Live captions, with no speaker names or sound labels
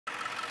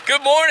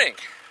Good morning.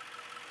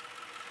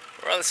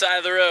 We're on the side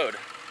of the road.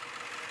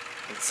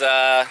 This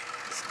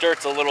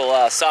dirt's a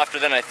little softer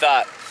than I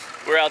thought.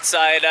 We're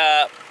outside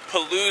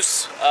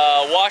Palouse,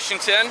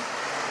 Washington,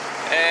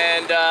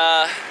 and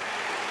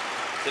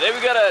today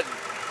we got a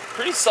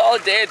pretty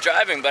solid day of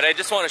driving, but I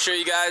just want to show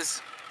you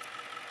guys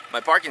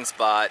my parking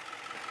spot.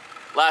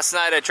 Last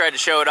night I tried to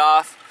show it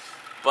off,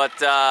 but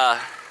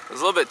it was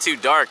a little bit too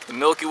dark. The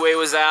Milky Way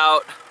was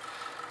out,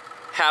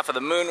 half of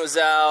the moon was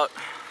out.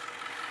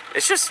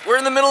 It's just, we're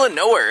in the middle of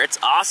nowhere. It's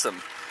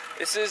awesome.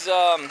 This is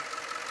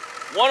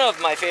one of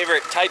my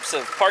favorite types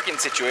of parking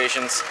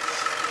situations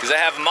because I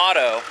have a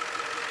motto.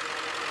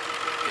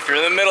 If you're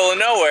in the middle of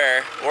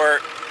nowhere, or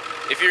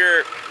if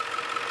you're,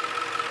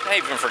 I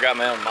even forgot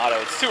my own motto.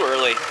 It's too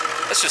early.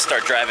 Let's just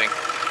start driving.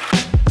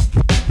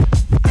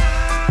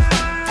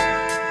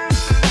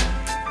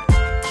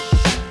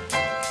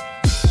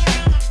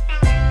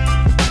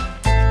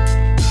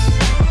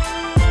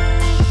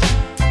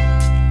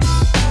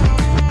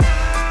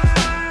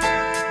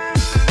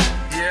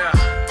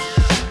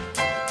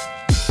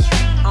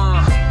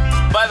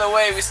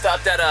 We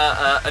stopped at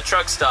a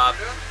truck stop,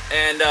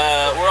 and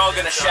we're all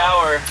gonna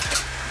shower,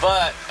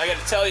 but I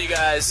gotta tell you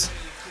guys,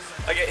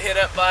 I get hit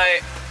up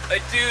by a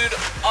dude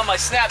on my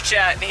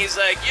Snapchat, and he's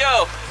like,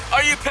 yo,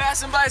 are you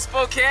passing by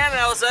Spokane? And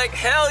I was like,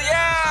 hell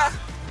yeah!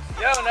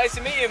 Yo, nice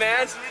to meet you, man.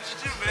 Nice to meet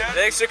you too, man.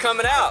 Thanks for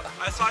coming out.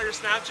 I saw your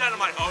Snapchat, I'm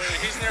like, oh yeah,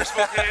 he's near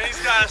Spokane,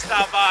 he's gotta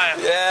stop by.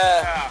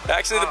 Yeah.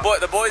 Actually,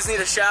 the boys need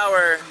a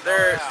shower.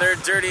 They're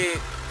dirty,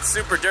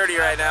 super dirty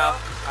right now.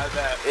 I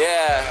bet.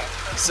 Yeah.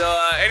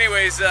 So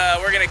anyways,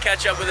 we're gonna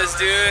catch up with this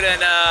dude,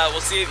 and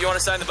we'll see if you want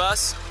to sign the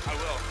bus. I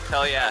will.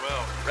 Hell yeah. I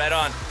will. Right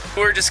on.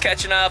 We're just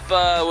catching up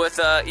with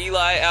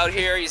Eli out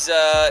here. He's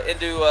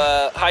into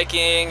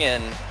hiking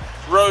and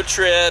road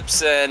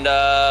trips, and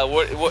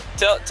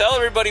tell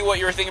everybody what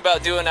you were thinking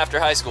about doing after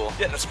high school.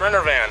 Getting a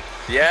Sprinter van.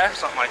 Yeah? Or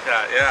something like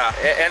that,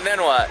 yeah. And then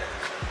what?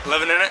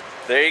 Living in it.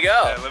 There you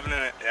go. Yeah, living in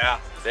it, yeah.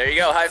 There you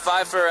go. High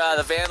five for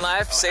the van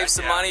life. Save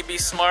some money, be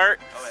smart.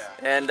 Oh, yeah.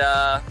 And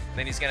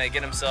then he's gonna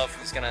get himself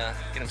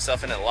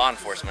into law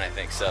enforcement, I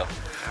think. So,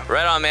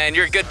 right on, man.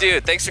 You're a good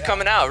dude. Thanks for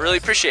coming out. Really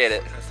appreciate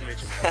it. Nice to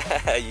meet you,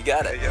 man. You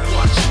got it. Yeah.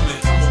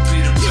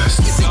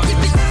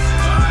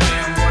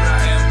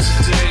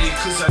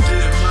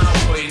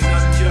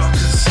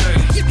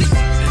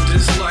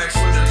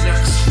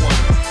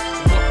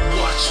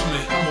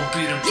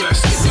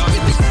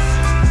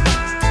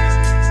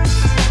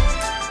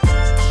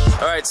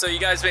 Alright, so you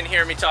guys been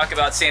hearing me talk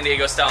about San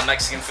Diego style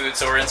Mexican food,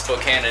 so we're in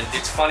Spokane, and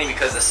it's funny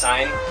because the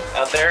sign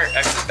out there,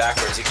 actually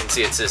backwards, you can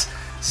see it says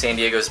San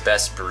Diego's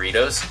best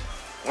burritos.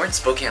 We're in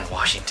Spokane,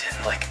 Washington.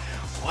 Like,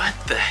 what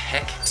the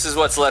heck? This is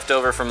what's left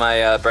over from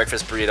my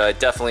breakfast burrito. I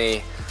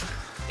definitely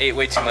ate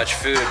way too much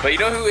food, but you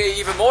know who ate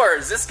even more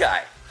is this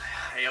guy.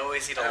 I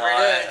always eat a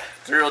lot.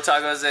 3 roll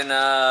tacos and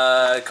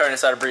carne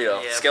asada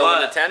burrito. Yeah, Scale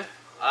 1 to 10?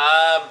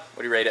 What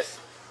do you rate it?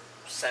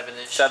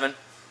 7-ish. 7?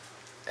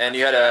 And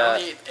you had I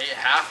only ate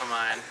half of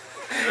mine.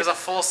 It was a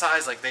full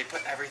size, like they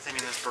put everything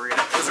in this burrito.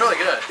 It was really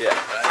good.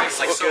 Yeah. It's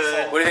like so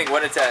full. What do you think,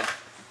 1 to 10?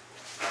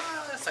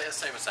 Let's say a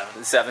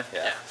 7. 7?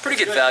 Yeah.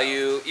 Pretty good good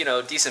value, you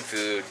know, decent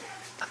food.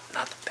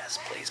 Not the best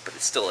place, but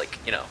it's still like,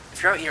 you know,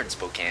 if you're out here in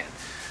Spokane,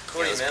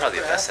 you know, it's probably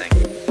the best thing.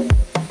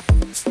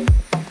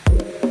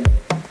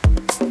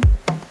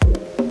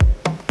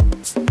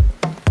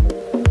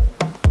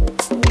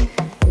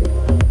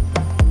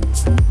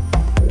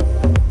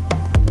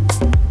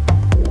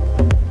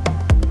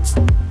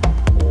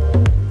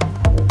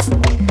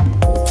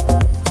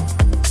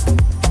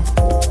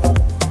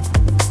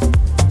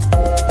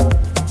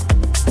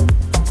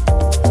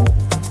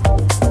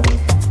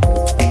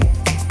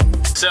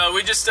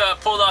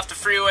 Pulled off the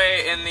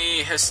freeway in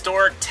the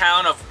historic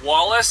town of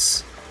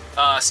Wallace.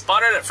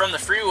 Spotted it from the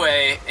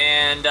freeway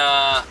and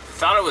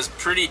thought it was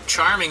pretty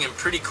charming and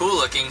pretty cool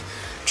looking.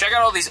 Check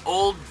out all these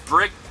old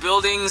brick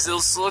buildings.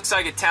 This looks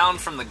like a town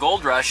from the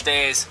gold rush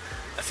days.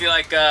 I feel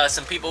like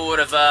some people would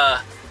have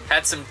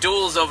had some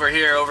duels over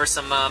here over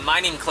some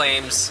mining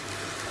claims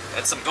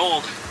and some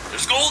gold.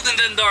 There's gold in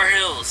Dendar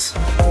Hills.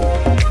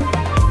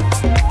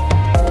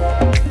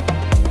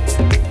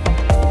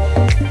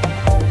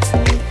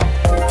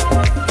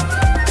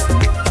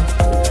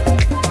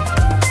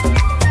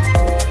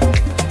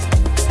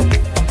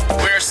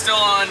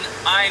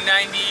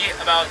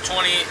 I-90, about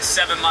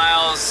 27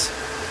 miles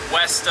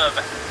west of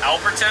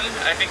Alberton,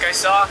 I think I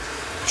saw.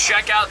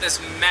 Check out this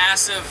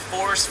massive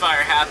forest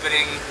fire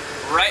happening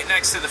right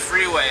next to the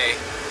freeway.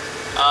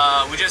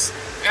 We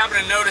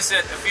happened to notice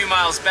it a few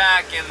miles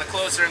back, and the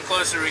closer and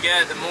closer we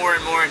get, the more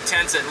and more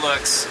intense it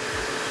looks.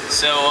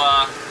 So,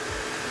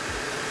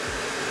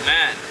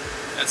 man,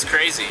 that's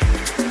crazy.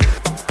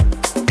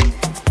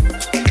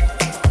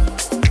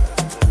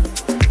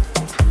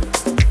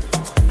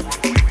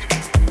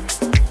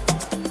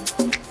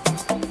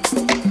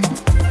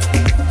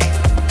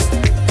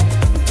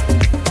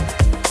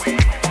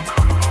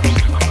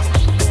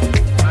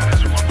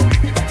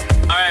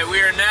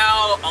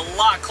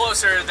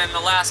 closer than the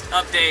last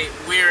update.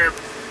 We're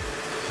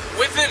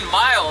within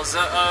miles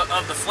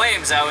of the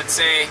flames, I would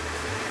say.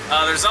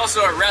 There's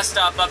also a rest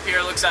stop up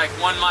here, looks like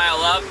 1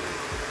 mile up.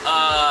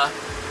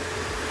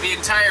 The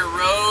entire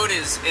road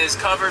is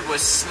covered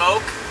with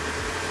smoke.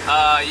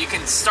 You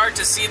can start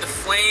to see the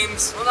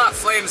flames, well, not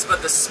flames,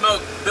 but the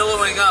smoke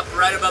billowing up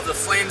right above the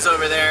flames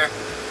over there.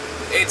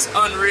 It's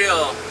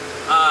unreal.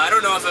 I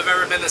don't know if I've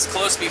ever been this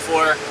close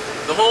before.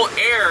 The whole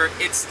air,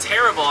 it's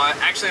terrible.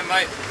 Actually,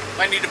 I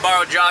might need to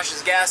borrow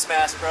Josh's gas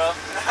mask, bro.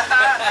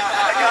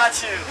 I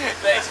got you.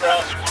 Thanks, bro.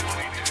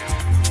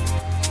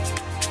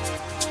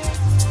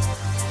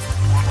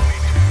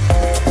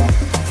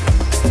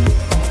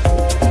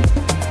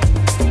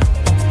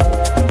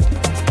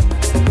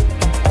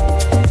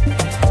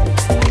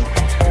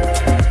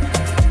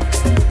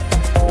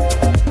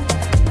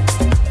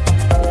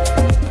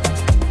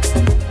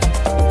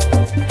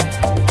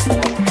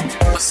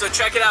 So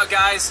check it out,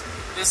 guys.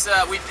 This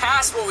we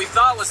passed what we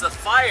thought was the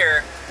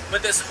fire,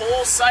 but this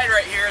whole side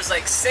right here is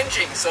like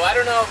singeing. So I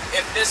don't know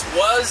if this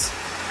was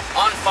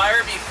on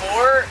fire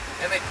before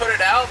and they put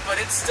it out, but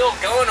it's still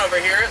going over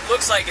here. It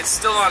looks like it's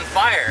still on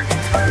fire.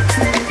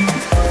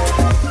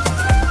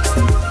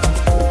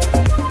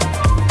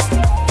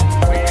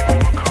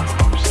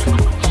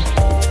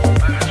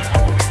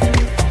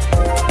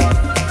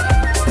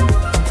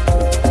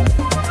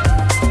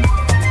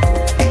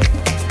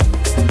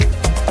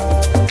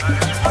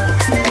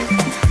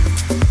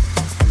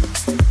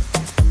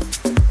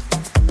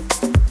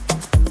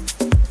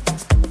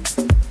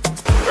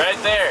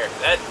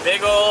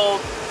 Big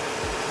old,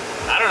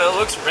 I don't know, it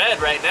looks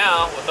red right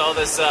now with all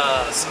this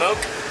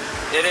smoke.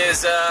 It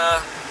is a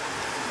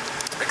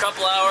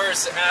couple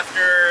hours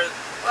after,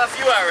 well, a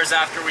few hours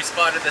after we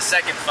spotted the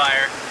second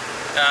fire.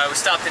 We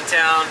stopped in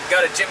town,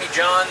 got a Jimmy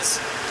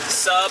John's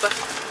sub,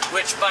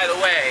 which, by the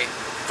way,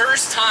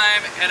 first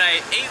time, and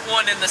I ate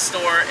one in the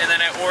store, and then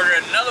I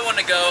ordered another one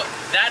to go.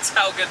 That's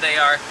how good they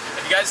are.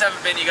 If you guys haven't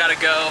been, you gotta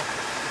go.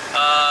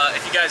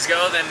 If you guys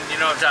go, then you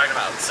know what I'm talking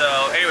about. So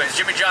anyways,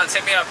 Jimmy John's,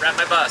 hit me up, rent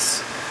my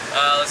bus.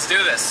 Let's do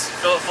this.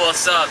 Fill it full of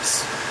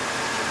subs.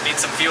 Need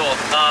some fuel.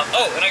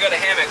 Oh, and I got a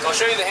hammock. I'll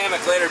show you the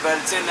hammock later, but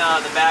it's in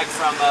the bag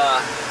from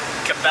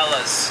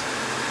Cabela's.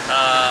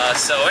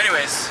 So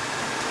anyways,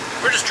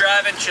 we're just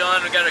driving,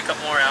 chilling. We got a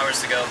couple more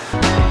hours to go.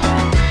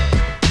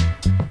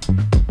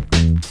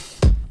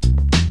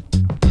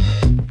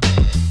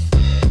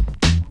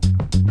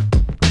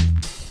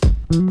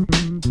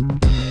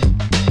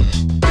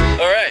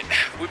 Alright,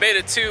 we made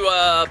it to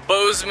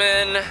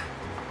Bozeman,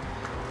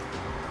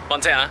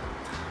 Montana.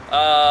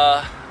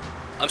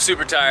 I'm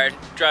super tired,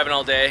 driving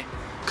all day.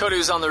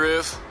 Kodu's on the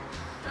roof.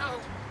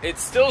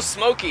 It's still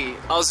smoky.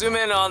 I'll zoom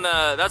in on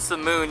that's the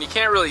moon. You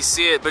can't really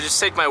see it, but just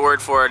take my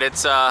word for it.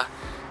 It's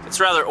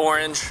rather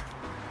orange.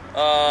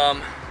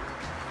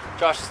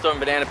 Josh is throwing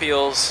banana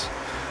peels.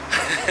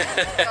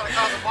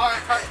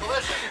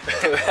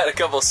 We had a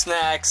couple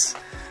snacks.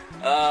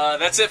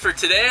 That's it for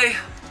today.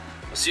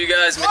 We'll see you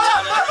guys in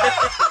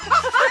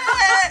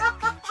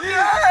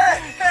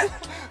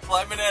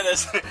Fly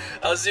bananas.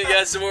 I'll see you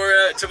guys some more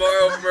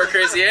tomorrow for more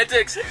crazy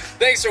antics.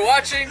 Thanks for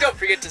watching. Don't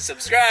forget to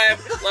subscribe,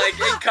 like,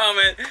 and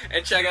comment,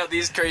 and check out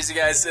these crazy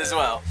guys as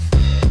well.